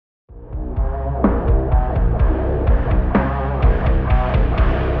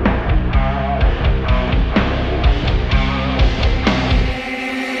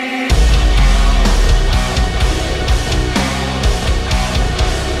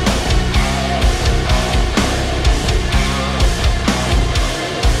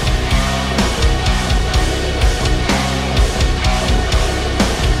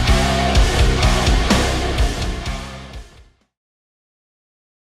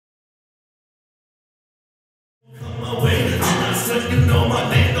son, you know my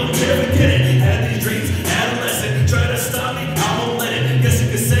name, don't ever forget it. Had these dreams, adolescent, try to stop me, I won't let it. Guess you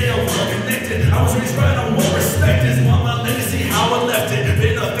could say I'm well connected. I was raised right on what respect is. Want my legacy, how I left it.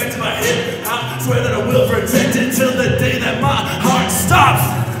 Been affected by hip hop, swear that I will protect it till the day that my heart stops.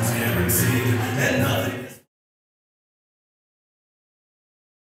 Guaranteed, and nothing.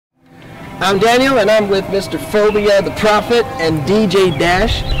 I'm Daniel, and I'm with Mr. Phobia, the Prophet, and DJ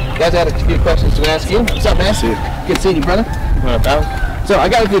Dash. Guys, I had a few questions to ask you. What's up, man? Good seeing you, brother. What up, so I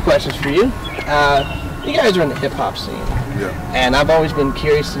got a few questions for you. You guys are in the hip-hop scene. Yeah. And I've always been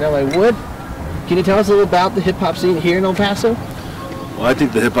curious to know, can you tell us a little about the hip-hop scene here in El Paso? Well, I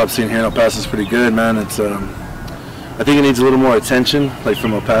think the hip-hop scene here in El Paso is pretty good, man. It's, I think it needs a little more attention, like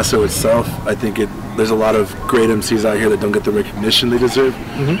from El Paso itself. I think there's a lot of great MCs out here that don't get the recognition they deserve.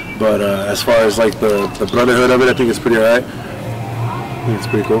 Mm-hmm. But as far as like the brotherhood of it, I think it's pretty alright. I think it's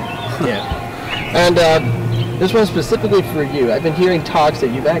pretty cool. Yeah. And this one specifically for you. I've been hearing talks that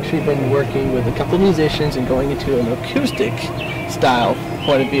you've actually been working with a couple of musicians and going into an acoustic style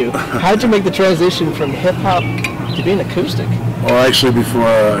point of view. How did you make the transition from hip-hop to being acoustic? Well, actually, before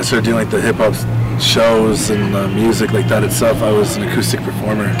I started doing like the hip-hop shows and music like that itself, I was an acoustic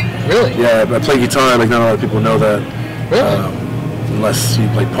performer. Really? Yeah, I play guitar. Like, not a lot of people know that. Really? Unless you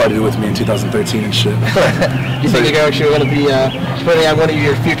like partied with me in 2013 and shit. You think you're actually going to be putting out one of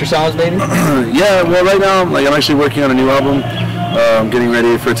your future songs, maybe? Yeah. Well, right now I'm actually working on a new album. I'm getting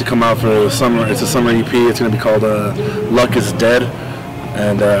ready for it to come out for the summer. It's a summer EP. It's going to be called "Luck Is Dead,"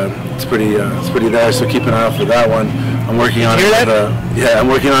 and it's pretty there. So keep an eye out for that one. I'm working on it. I'm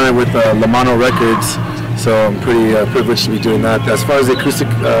working on it with Lamano Records. So I'm pretty privileged to be doing that. As far as the acoustic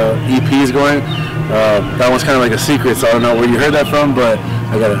EP is going, that one's kind of like a secret, so I don't know where you heard that from, but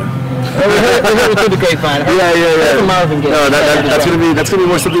I gotta. We heard it through the grapevine. Yeah. That's a Marvin Gaye. No, that's gonna be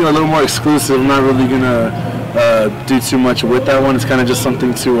more something a little more exclusive. I'm not really gonna do too much with that one. It's kind of just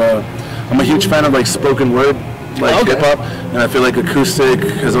something to. I'm a huge fan of like spoken word, like hip hop, and I feel like acoustic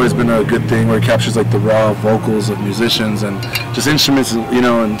has always been a good thing where it captures like the raw vocals of musicians and just instruments,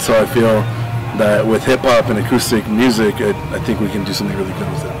 and so I feel that with hip-hop and acoustic music, I think we can do something really good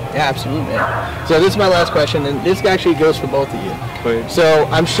with it. Yeah, absolutely. So this is my last question, and this actually goes for both of you. Right. So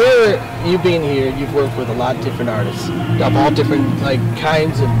I'm sure you being here, you've worked with a lot of different artists of all different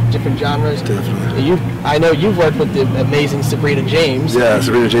kinds of different genres. Definitely. I know you've worked with the amazing Sabrina James. Yeah,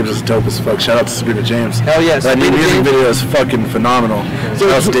 Sabrina James is dope as fuck. Shout out to Sabrina James. Hell yeah. That new music video is fucking phenomenal. So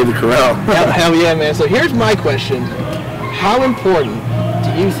shout out to David Carell. Hell yeah, man. So here's my question. How important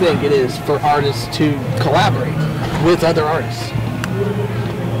do you think it is for artists to collaborate with other artists?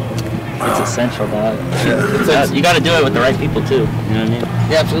 It's essential, dog. Yeah. You got to do it with the right people too. You know what I mean?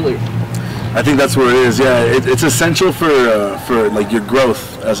 Yeah, absolutely. I think that's where it is. Yeah, it's essential for like your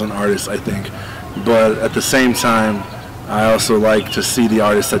growth as an artist, I think. But at the same time, I also like to see the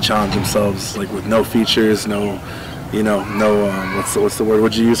artists that challenge themselves, like with no features, no what's the word?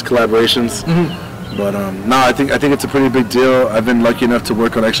 Would you use collaborations? Mm-hmm. But no, I think it's a pretty big deal. I've been lucky enough to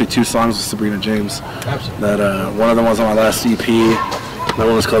work on actually 2 songs with Sabrina James. Absolutely. That one of them was on my last EP. That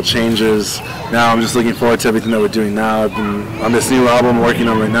one was called Changes. Now I'm just looking forward to everything that we're doing now. I've been on this new album I'm working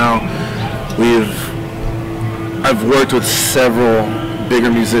on right now. I've worked with several bigger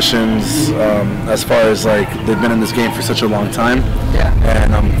musicians as far as like they've been in this game for such a long time. Yeah.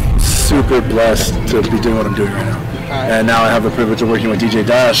 And I'm super blessed to be doing what I'm doing right now. And now I have the privilege of working with DJ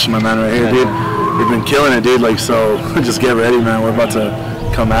Dash, my man right here, dude. We've been killing it, dude. Like, so just get ready, man. We're about to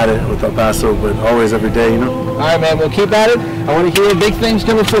come at it with El Paso, but always every day, All right, man. We'll keep at it. I want to hear big things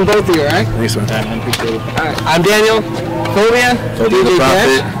coming from both of you, all right? Thanks, man. I appreciate it. All right. I'm Daniel. Phobia. DJ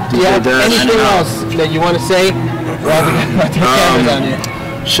Dash. Do you have anything else that you want to say?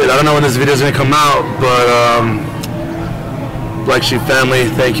 Shit, I don't know when this video is going to come out, but Black Sheep family,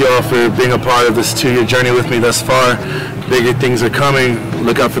 thank you all for being a part of this 2-year journey with me thus far. Bigger things are coming.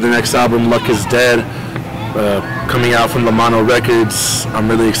 Look out for the next album, Luck Is Dead, coming out from Lamano Records. I'm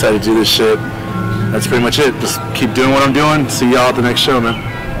really excited to do this shit. That's pretty much it. Just keep doing what I'm doing. See y'all at the next show, man.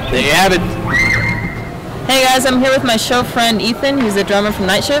 There you have it. Hey guys, I'm here with my show friend Ethan. He's the drummer from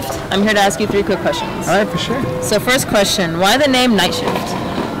Night Shift. I'm here to ask you 3 quick questions. All right, for sure. So first question, why the name Night Shift?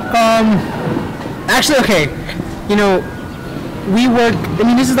 Actually, okay, we work,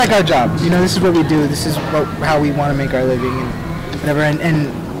 this is like our job, this is what we do, this is how we want to make our living and whatever,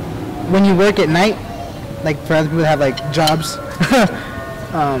 and when you work at night, like for other people that have like jobs,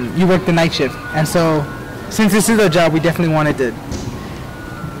 you work the night shift, and so since this is our job, we definitely wanted to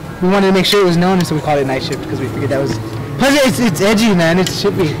make sure it was known, and so we called it Night Shift, because we figured that was, plus it's edgy, man, it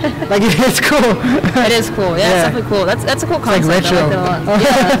should be, like it's cool. It is cool, yeah, it's definitely cool, that's a cool concept. It's like retro. I like that a lot.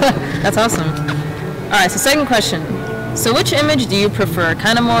 Yeah, that's awesome. Alright, so second question. So which image do you prefer?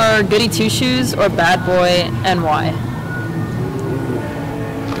 Kind of more goody two-shoes or bad boy, and why?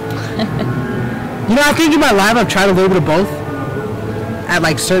 You know, I think in my life I've tried a little bit of both at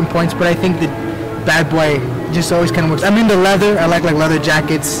like certain points, but I think the bad boy just always kind of works. I'm into leather. I like leather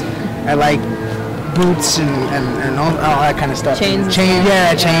jackets. I like boots and all that kind of stuff. Chains.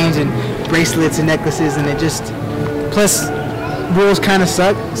 Chains and bracelets and necklaces, and it just plus rules kind of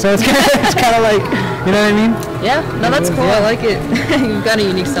suck. So it's kind of like, you know what I mean? Yeah, no, that's cool. I like it. You've got a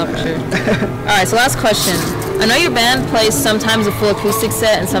unique style for sure. All right, so last question. I know your band plays sometimes a full acoustic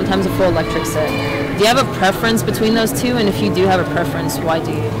set and sometimes a full electric set. Do you have a preference between those two? And if you do have a preference, why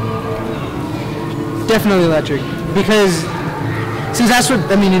do you? Definitely electric, because since that's what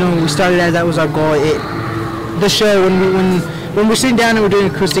I mean, you know, when we started as that was our goal. The show when we're sitting down and we're doing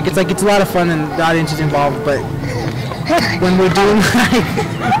acoustic, it's like it's a lot of fun and the audience is involved. But when we're doing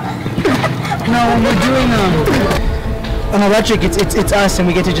when we're doing an electric, it's us, and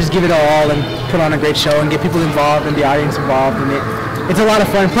we get to just give it all and put on a great show and get people involved and the audience involved, and it's a lot of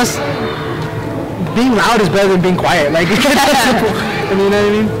fun. Plus, being loud is better than being quiet. Like, it's that simple. I mean, you know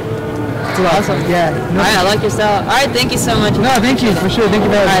what I mean? It's a lot of fun. Yeah. All right, I like your style. All right, thank you so much. No, thank you for sure. Thank you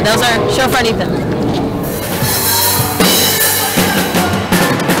very much. All right, that was our show friend Ethan.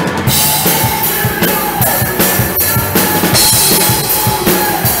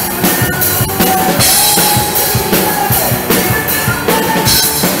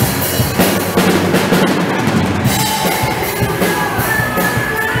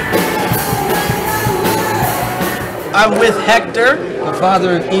 I'm with Hector, the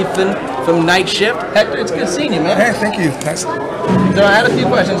father of Ethan from Night Shift. Hector, it's good seeing you, man. Hey, thank you. Nice. So I had a few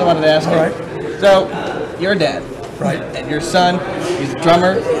questions I wanted to ask you. All right. So, you're a dad. Right. And your son, he's a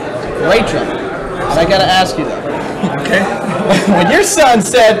drummer, great drummer. But I gotta ask you though. Okay. When your son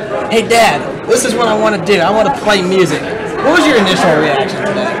said, "Hey Dad, this is what I want to do. I want to play music," what was your initial reaction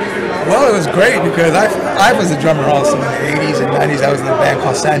to that? Well, it was great because I was a drummer also in the 80s and 90s. I was in a band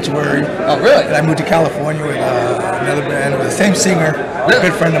called Sanctuary. Oh, really? And I moved to California with another band with the same singer, a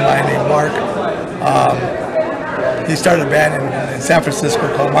good friend of mine named Mark. He started a band in San Francisco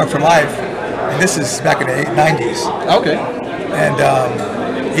called Mark for Life. And this is back in the 90s. Okay. And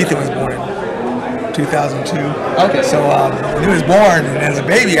Ethan was born in 2002. Okay. So when he was born, and as a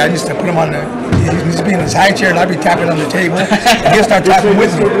baby, I used to put him on he used to be in his high chair, and I'd be tapping on the table, and he'd start tapping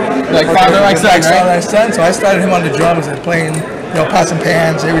with me. Like father, like son, right? Father, like son. So I started him on the drums and playing, you know, pots and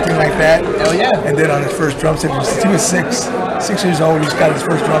pans, everything like that. Hell yeah. And then on his first drum set, he was 6 years old. He just got his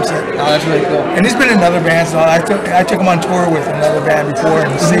first drum set. Oh, that's really cool. And he's been in other bands. So I took him on tour with another band before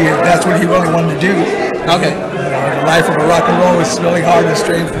and see if that's what he really wanted to do. Okay. You know, the life of a rock and roll is really hard and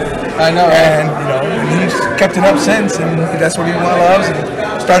straight. I know. And you know, and he's kept it up since, and that's what he loves. And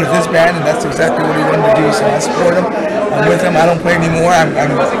started this band, and that's exactly what he wanted to do. So I support him. I'm with him. I don't play anymore. I'm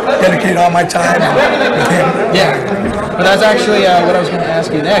dedicated all my time with him. Yeah. But that's actually what I was going to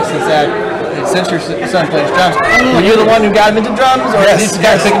ask you next. Is that since your son plays drums, were you the one who got him into drums, or did you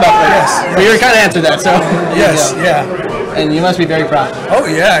guys think about playing? Yes. Well, you already kind of answered that, so. Yes. Yeah. And you must be very proud. Oh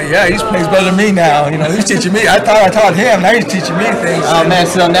yeah. He plays better than me now. You know, he's teaching me. I thought I taught him. Now he's teaching me things. Oh man,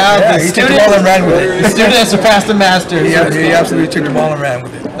 so now he took the ball and ran with it. The student has surpassed the master. He absolutely took the ball and ran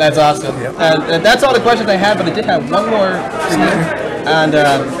with it. That's awesome. Yep. And that's all the questions I had, but I did have one more for you. And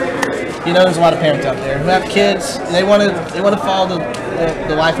you know, there's a lot of parents out there who have kids and they want to follow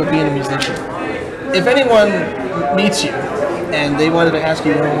the life of being a musician. If anyone meets you and they wanted to ask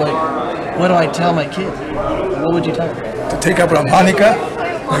you, what do I tell my kid? What would you tell them? To take up a harmonica,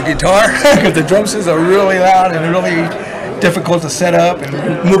 a guitar, because the drum sets are really loud and really difficult to set up and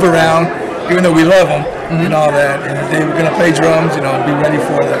move around, even though we love them and all that. And if they were going to play drums, you know, be ready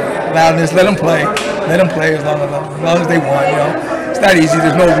for the loudness. Let them play. Let them play as long as they want, you know. It's not easy.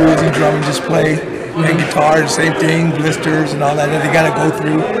 There's no rules in drumming. Just play. And guitar, the same thing, blisters and all that they got to go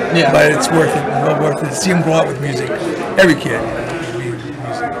through. Yeah. But it's worth it. Well worth it. See them grow up with music. Every kid.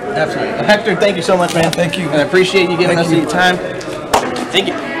 Absolutely. Well, Hector, thank you so much, man. Thank you. And I appreciate you giving us your time. Thank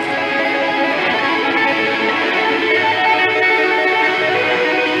you.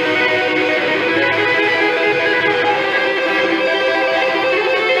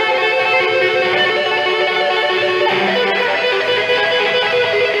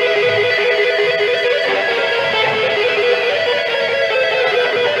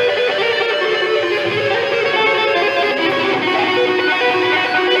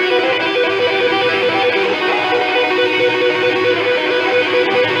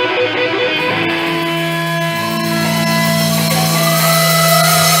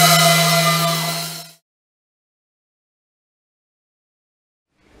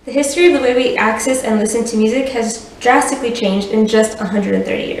 The history of the way we access and listen to music has drastically changed in just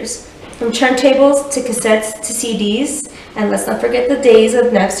 130 years. From turntables to cassettes to CDs, and let's not forget the days of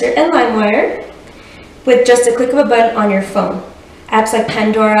Napster and LimeWire, with just a click of a button on your phone. Apps like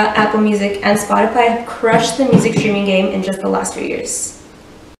Pandora, Apple Music, and Spotify have crushed the music streaming game in just the last few years.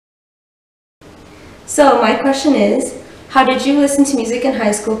 So my question is, how did you listen to music in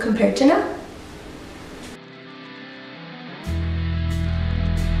high school compared to now?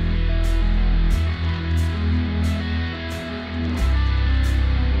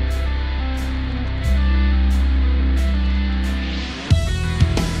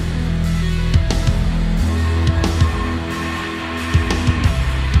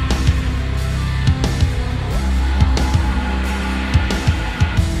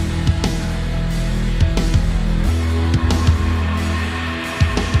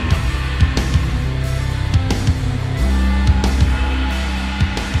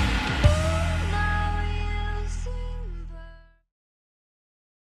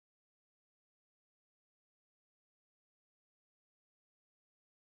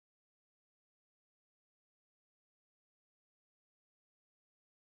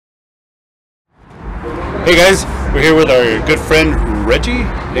 Hey guys, we're here with our good friend Reggie,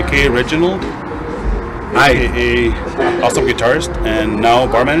 aka Reginald, aka awesome guitarist and now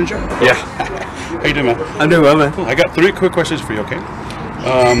bar manager. Yeah. How you doing, man? I'm doing well, man. Cool. I got 3 quick questions for you, okay?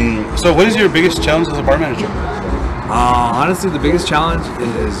 So what is your biggest challenge as a bar manager? Honestly, the biggest challenge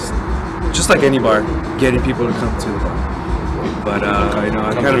is just like any bar, getting people to come to the bar. But you know,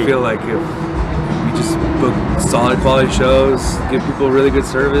 I kind of feel like if we just book solid quality shows, give people really good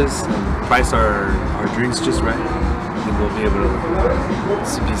service, and price our drinks just right, I think we'll be able to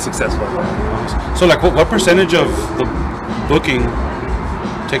be successful. So like what percentage of the booking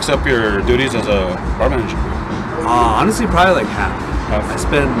takes up your duties as a bar manager? Honestly, probably like half. I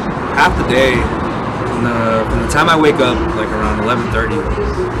spend half the day from the time I wake up, like around 11:30,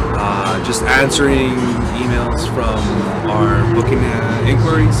 just answering emails from our booking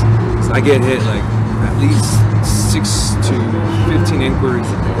inquiries. So I get hit like at least 6 to 15 inquiries a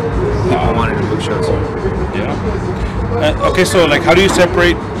day. People wanting to book shows. Yeah. Okay, so like, how do you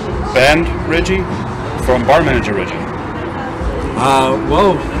separate band Reggie from bar manager Reggie?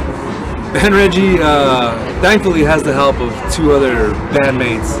 Well, band Reggie thankfully has the help of 2 other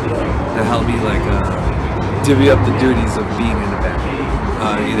bandmates that help me like divvy up the duties of being in a band.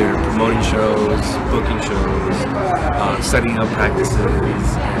 Either promoting shows, booking shows, setting up practices,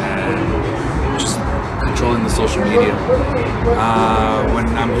 and just controlling the social media. When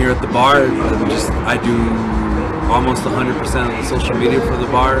I'm here at the bar, I do almost 100% of the social media for the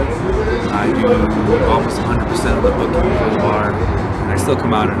bar. I do almost 100% of the booking for the bar, and I still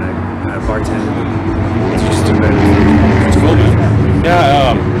come out and I bartend. It's just too bad. It's cool, man.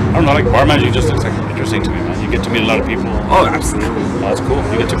 Yeah, I don't know, like bar managing just looks like interesting to me, man. You get to meet a lot of people. Oh, absolutely. That's cool.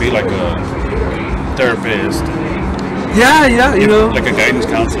 You get to be like a therapist. Yeah, you know. Like a guidance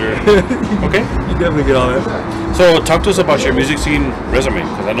counselor. Okay. You definitely get all that. So talk to us about your music scene resume,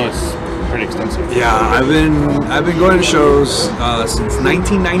 because I know it's pretty extensive. Yeah, I've been going to shows since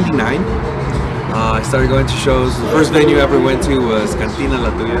 1999. I started going to shows. The first venue I ever went to was Cantina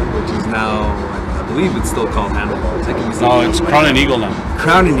La Tuya, which is now, I believe it's still called Handle. No, it's Crown and Eagle now.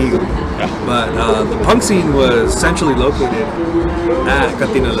 Crown and Eagle. Yeah. But the punk scene was centrally located at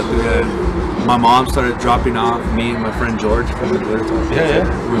Cantina La Tuya. My mom started dropping off me and my friend George from the Glitter Talk. Yeah.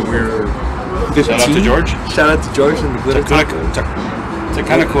 When we were 15. Shout out to George. Shout out to George and the Glitter Talk. It's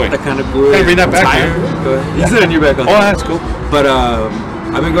kind of cool. Kind of cool. Can I bring that back here? Go ahead. You sit on your back on. Oh, that's cool. But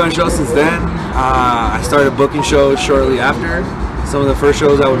I've been going to shows since then. I started booking shows shortly after. Some of the first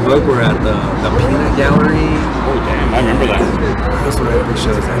shows I would book were at the Peanut Gallery. Oh damn, I remember that. Where else would I book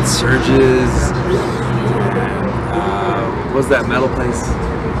shows? At Surges. What was that metal place?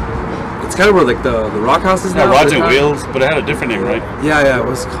 It's kind of where like the rock house is now. Yeah, Rods and Wheels, but it had a different name, right? Yeah.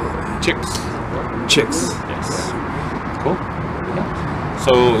 What's it called? Chicks. Yes. Cool.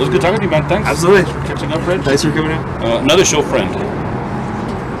 So it was good talking to you, man. Thanks. Absolutely. For catching up, Reg. Thanks for coming in. Another show friend.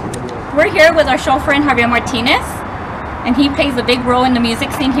 We're here with our show friend Javier Martinez, and he plays a big role in the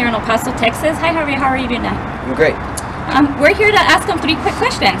music scene here in El Paso, Texas. Hi, Javier. How are you doing now? I'm great. We're here to ask him 3 quick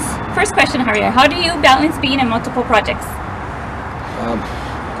questions. First question, Javier. How do you balance being in multiple projects?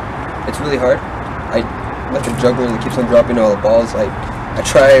 It's really hard. I'm like a juggler that keeps on dropping all the balls. I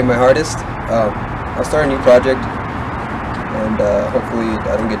try my hardest. I'll start a new project, and hopefully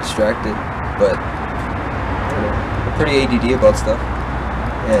I don't get distracted. But I'm pretty ADD about stuff,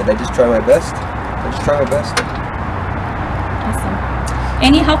 and I just try my best. Awesome.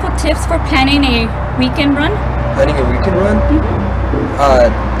 Any helpful tips for planning a weekend run? Planning a weekend run?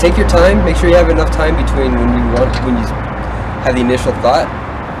 Take your time. Make sure you have enough time between when you have the initial thought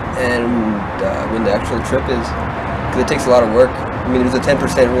and when the actual trip is, because it takes a lot of work. I mean, there's a 10%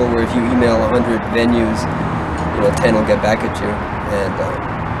 rule where if you email 100 venues, 10 will get back at you, and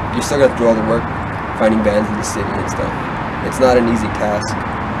you still got to do all the work finding bands in the city and stuff. It's not an easy task.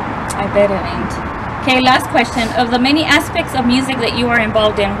 I bet it ain't. Okay, last question. Of the many aspects of music that you are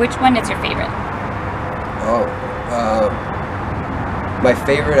involved in, which one is your favorite? Oh, my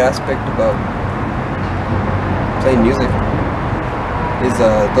favorite aspect about playing music is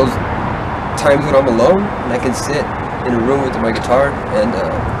those times when I'm alone and I can sit in a room with my guitar and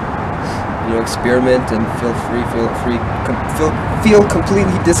experiment and feel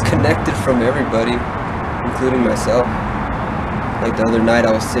completely disconnected from everybody, including myself. Like the other night,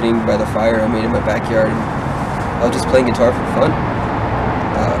 I was sitting by the fire I made in my backyard, and I was just playing guitar for fun,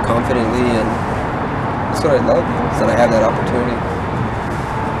 confidently, and that's what I love, is that I have that opportunity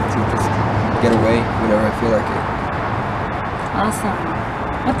to just get away whenever I feel like it. Awesome.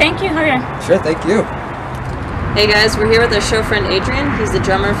 Well, thank you, Javier. Sure, thank you. Hey guys, we're here with our show friend Adrian. He's the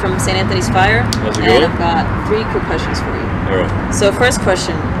drummer from St. Anthony's Fire. How's it and going? I've got 3 quick questions for you. Alright. So first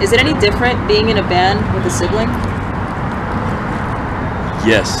question, is it any different being in a band with a sibling?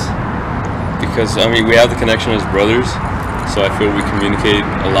 Yes. Because, I mean, we have the connection as brothers, so I feel we communicate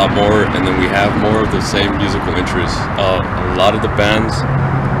a lot more, and then we have more of the same musical interests. A lot of the bands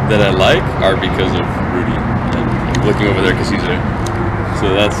that I like are because of Rudy. And I'm looking over there because he's there.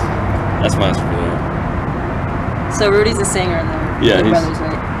 So that's my answer for that. So Rudy's a singer in the Yeah, he's brothers,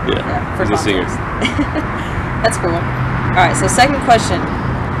 right? For he's a singer. That's cool. Alright, so second question.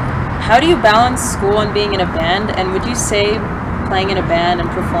 How do you balance school and being in a band, and would you say playing in a band and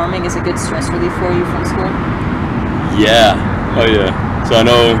performing is a good stress relief for you from school? Yeah. Oh yeah. So I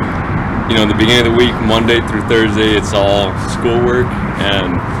know, in the beginning of the week, Monday through Thursday, it's all schoolwork,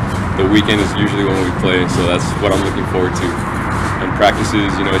 and the weekend is usually when we play, so that's what I'm looking forward to. And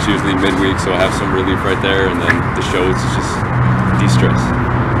practices, it's usually midweek, so I have some relief right there, and then the shows is just de-stress.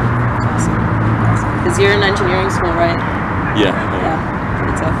 Because you're in engineering school, right? Yeah. Yeah,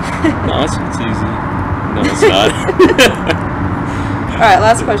 pretty tough. No, it's easy. No, it's not. Alright,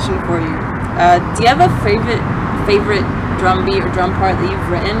 last question for you. Do you have a favorite drum beat or drum part that you've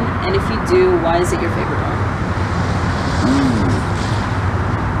written? And if you do, why is it your favorite one?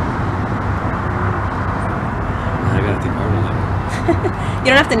 I gotta think hard on that. You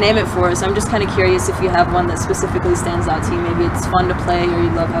don't have to name it for us. I'm just kind of curious if you have one that specifically stands out to you. Maybe it's fun to play, or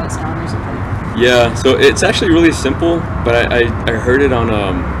you love how it sounds, or something. Yeah, so it's actually really simple, but I heard it on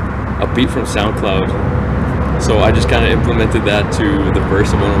a beat from SoundCloud. So I just kind of implemented that to the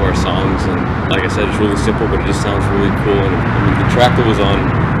verse of one of our songs, and like I said, it's really simple, but it just sounds really cool. And I mean, the track that was on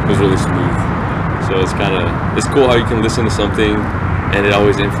was really smooth. So it's cool how you can listen to something, and it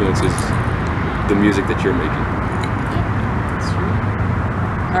always influences the music that you're making.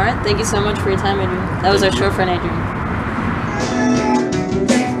 All right, thank you so much for your time, Adrian. That was our show friend, Adrian.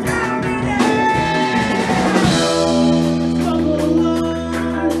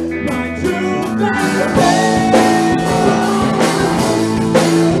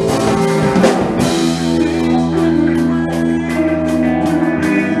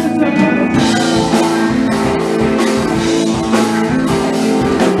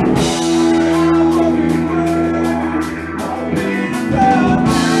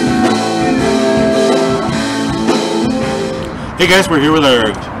 Hey guys, we're here with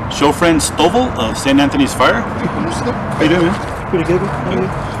our show friend Stovall of St. Anthony's Fire. How you doing, man? Pretty good.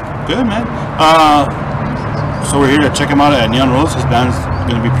 Good, man. So we're here to check him out at Neon Rose. His band's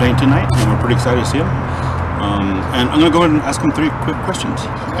going to be playing tonight, and we're pretty excited to see him. And I'm going to go ahead and ask him 3 quick questions.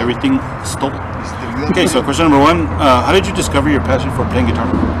 Everything Stovall. Okay, so question number 1, how did you discover your passion for playing guitar?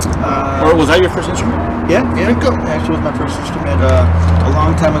 Or was that your first instrument? Yeah. Actually, was my first instrument a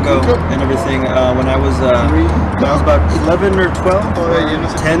long time ago and everything. When I was about 11 or 12 or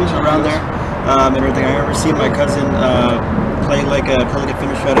 10, around there, and everything. I remember seeing my cousin play like a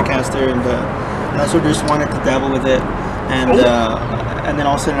Fender Stratocaster, and I sort of just wanted to dabble with it, and then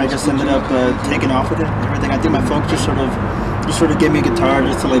all of a sudden I just ended up taking off with it and everything. I think my folks just sort of gave me a guitar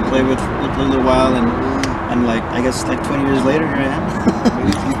just to like play with for a little while, and like I guess like 20 years later, here I am.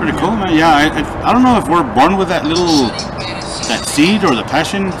 Pretty cool, man. Yeah, I don't know if we're born with that seed or the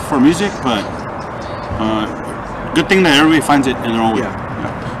passion for music, but good thing that everybody finds it in their own way.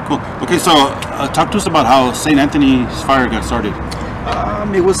 Yeah. Cool. Okay, so talk to us about how St. Anthony's Fire got started.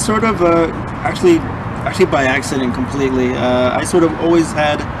 It was sort of actually by accident completely. I sort of always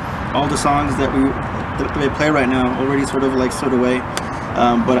had all the songs that we play right now already sort of like stored away,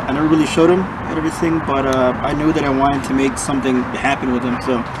 but I never really showed him and everything. But I knew that I wanted to make something happen with him.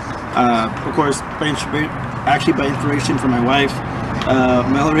 So, of course, by inspiration from my wife,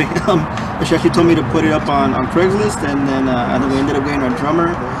 Mallory, she actually told me to put it up on Craigslist, and then we ended up getting our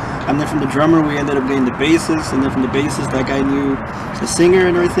drummer. And then from the drummer, we ended up getting the bassist, and then from the bassist, that guy knew the singer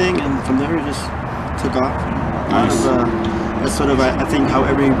and everything, and from there it just took off. Nice. That's sort of, I think, how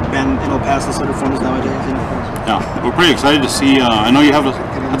every band in El Paso sort of forms nowadays. You know? Yeah, we're pretty excited to see. I know you have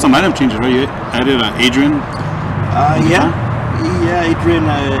had some item changes, right? You added Adrian. Yeah, Adrian.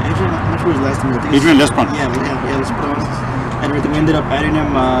 I'm not sure his last name. Adrian Lespron. Yeah, Lespron. And everything. We ended up adding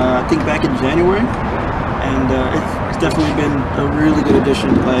him, I think, back in January, and it's definitely been a really good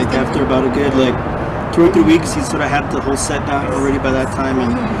addition. Like after about a good 2 or 3 weeks, he sort of had the whole set down already by that time,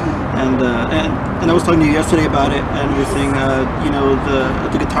 and I was talking to you yesterday about it and everything. You know,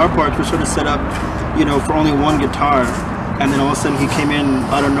 the guitar parts were sort of set up, you know, for only one guitar, and then all of a sudden he came in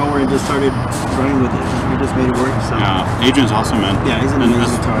out of nowhere and just started running with it. We just made it work. So. Yeah, Adrian's awesome, man. Yeah, he's an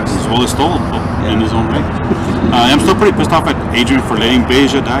amazing guitarist. As well as Stoll in his own way. I'm still pretty pissed off at Adrian for letting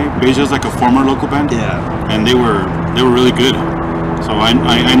Beja die. Beja's like a former local band. Yeah. And they were really good. So I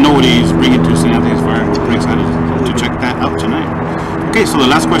know what he's bringing to St. Anthony's Fire. I'm pretty excited to check that out tonight. Okay, so the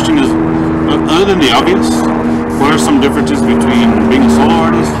last question is, other than the obvious, what are some differences between being a solo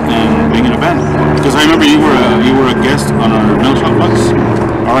artist and being in a band? Because I remember you were a guest on our Metal Shop Box,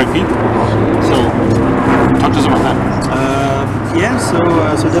 RIP. So talk to us about that. Yeah, so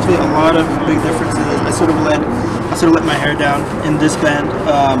definitely a lot of big differences. I sort of let my hair down in this band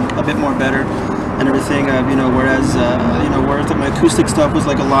a bit more better and everything. You know, whereas my acoustic stuff was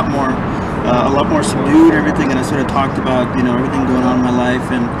like a lot more subdued and everything, and I sort of talked about, you know, everything going on in my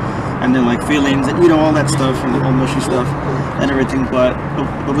life and then like feelings and, you know, all that stuff and the whole mushy stuff and everything. But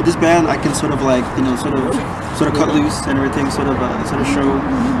with this band, I can sort of like, you know, sort of cut loose and everything, sort of show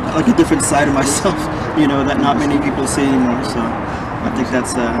like a different side of myself, you know, that not many people see anymore. So I think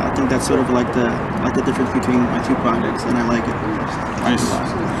that's sort of like the difference between my two projects, and I like it. Nice.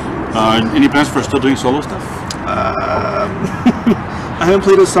 Any plans for still doing solo stuff? I haven't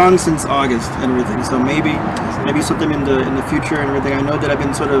played a song since August and everything, so maybe something in the future and everything. I know that I've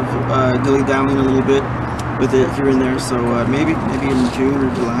been sort of dilly-dallying a little bit with it here and there, so maybe in June or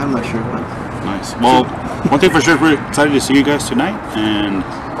July, I'm not sure. But nice. Well, one thing for sure, we're excited to see you guys tonight, and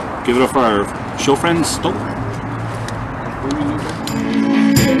give it up for our show friends, Stoll.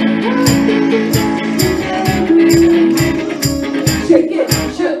 Shake it,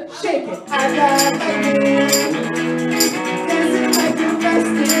 shake it, I got my dancing like a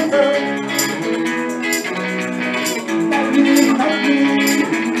festival. Like you,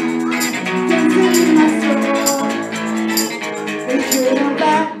 dancing in my soul. They shouldn't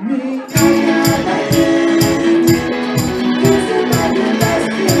let me, I got like you, dancing like a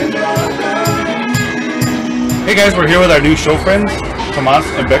festival. Hey guys, we're here with our new show friends, Tomas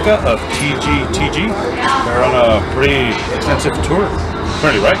and Becca of TGTG. They're on a pretty extensive tour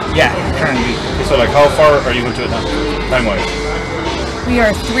currently, right? Yeah, currently. Okay, so like how far are you into it now, time-wise? We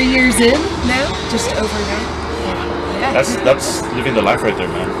are 3 years in now, just over now. Yeah. That's living the life right there,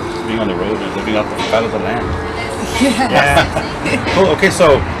 man. Being on the road and living out the fat of the land. Yeah. Cool. Okay,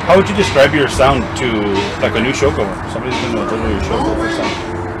 so how would you describe your sound to like a new showgoer? Somebody's been to your show for the first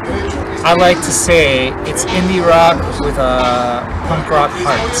time. I like to say it's indie rock with a punk rock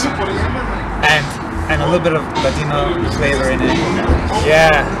heart, and a little bit of Latino flavor in it.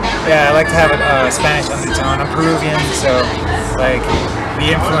 Yeah, I like to have a Spanish undertone. I'm Peruvian, so like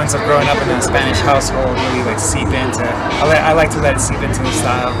the influence of growing up in a Spanish household really like seep into. I like to let it seep into the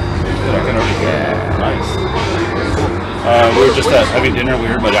style. I can already hear it. Nice. Cool. We were just having dinner. We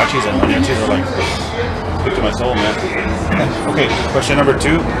heard mariachis, and mariachis are like speak to my soul, man. Okay, question number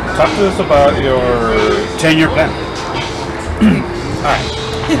 2. Talk to us about your 10-year plan. Alright.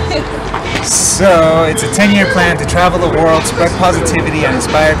 So, it's a 10-year plan to travel the world, spread positivity, and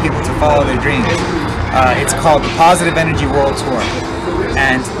inspire people to follow their dreams. It's called the Positive Energy World Tour.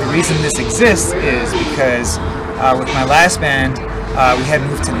 And the reason this exists is because with my last band, we had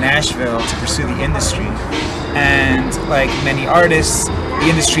moved to Nashville to pursue the industry. And like many artists, the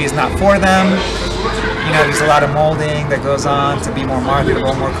industry is not for them. You know, there's a lot of molding that goes on to be more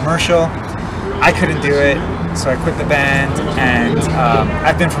marketable, more commercial. I couldn't do it, so I quit the band, and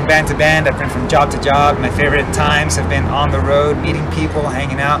I've been from band to band, I've been from job to job. My favorite times have been on the road, meeting people,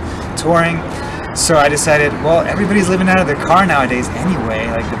 hanging out, touring. So I decided, well, everybody's living out of their car nowadays anyway,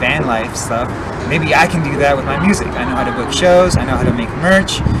 like the van life stuff. Maybe I can do that with my music. I know how to book shows, I know how to make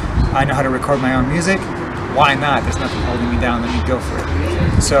merch, I know how to record my own music. Why not? There's nothing holding me down, let me go for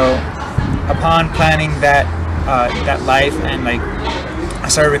it. So upon planning that life and like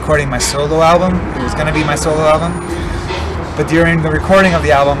started recording my solo album. It was gonna be my solo album. But during the recording of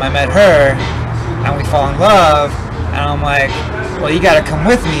the album, I met her, and we fall in love. And I'm like, well, you gotta come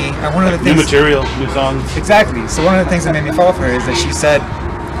with me. And one of the things, new material, new songs. Exactly. So one of the things that made me fall for her is that she said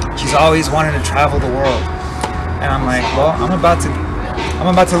she's always wanted to travel the world. And I'm like, well, I'm about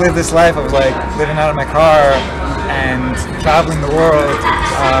to live this life of like living out of my car and traveling the world.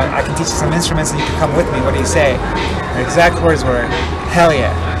 I can teach you some instruments and you can come with me. What do you say? Her exact words were, hell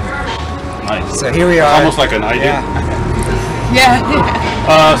yeah. Nice. So here we are. Almost like an idea. Yeah.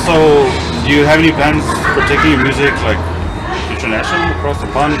 So do you have any plans for taking your music like international, across the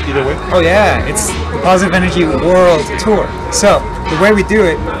pond, either way? Oh yeah, it's the Positive Energy World Tour. So the way we do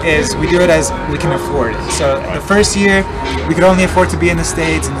it is we do it as we can afford it. So the first year we could only afford to be in the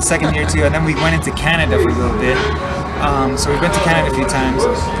States, and the second year too, and then we went into Canada for a little bit. So we've been to Canada a few times,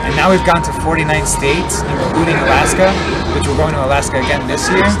 and now we've gone to 49 states, including Alaska, which we're going to Alaska again this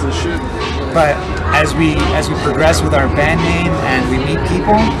year. But as we progress with our band name and we meet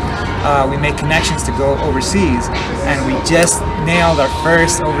people, we make connections to go overseas, and we just nailed our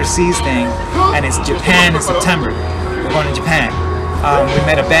first overseas thing, and it's Japan in September. We're going to Japan. We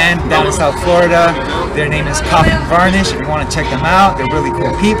met a band down in South Florida. Their name is Coffin Varnish. If you want to check them out, they're really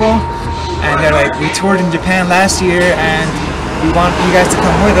cool people. And they're like, we toured in Japan last year, and we want you guys to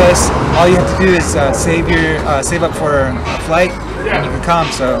come with us. All you have to do is save up for a flight, and you can come.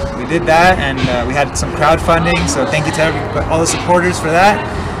 So we did that, and we had some crowdfunding. So thank you to all the supporters for that.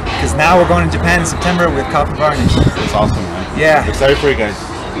 Because now we're going to Japan in September with Coffin Varnish. That's awesome, man. Yeah. Excited for you guys.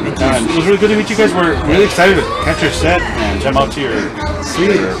 Thank you. It was really good to meet you guys. We're really excited to catch your set and jam out to your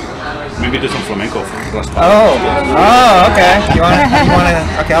sweet. Maybe do some flamenco. Oh, okay. You wanna?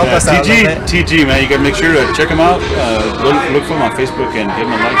 Okay, I'll bust out a little bit. TG, man. You gotta make sure to check them out. Look for them on Facebook and give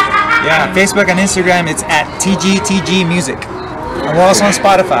them a like. Yeah, Facebook and Instagram. It's at TGTG Music, and we're also on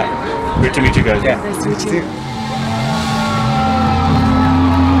Spotify. Great to meet you guys. Yeah, nice to meet you too.